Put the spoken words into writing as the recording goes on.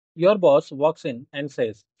Your boss walks in and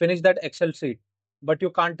says, "Finish that Excel sheet," but you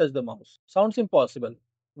can't touch the mouse. Sounds impossible.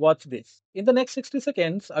 Watch this. In the next 60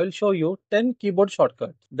 seconds, I will show you 10 keyboard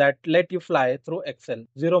shortcuts that let you fly through Excel.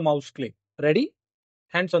 Zero mouse click. Ready?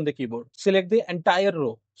 Hands on the keyboard. Select the entire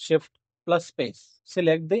row. Shift plus space.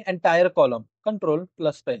 Select the entire column. Ctrl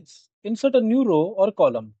plus space. Insert a new row or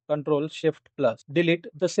column. Ctrl Shift plus. Delete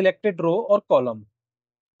the selected row or column.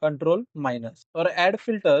 Ctrl minus. Or add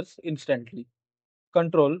filters instantly.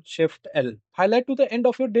 Ctrl Shift L. Highlight to the end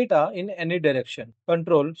of your data in any direction.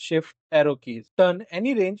 Ctrl Shift arrow keys. Turn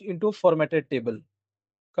any range into a formatted table.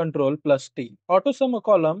 Ctrl plus T. AutoSum a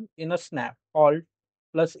column in a snap. Alt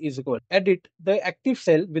plus is equal. Edit the active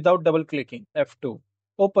cell without double clicking. F2.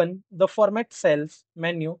 Open the Format Cells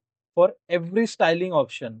menu for every styling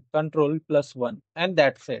option. Ctrl plus 1. And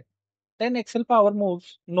that's it. 10 Excel power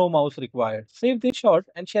moves, no mouse required. Save this shot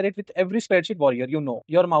and share it with every spreadsheet warrior you know.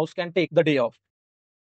 Your mouse can take the day off.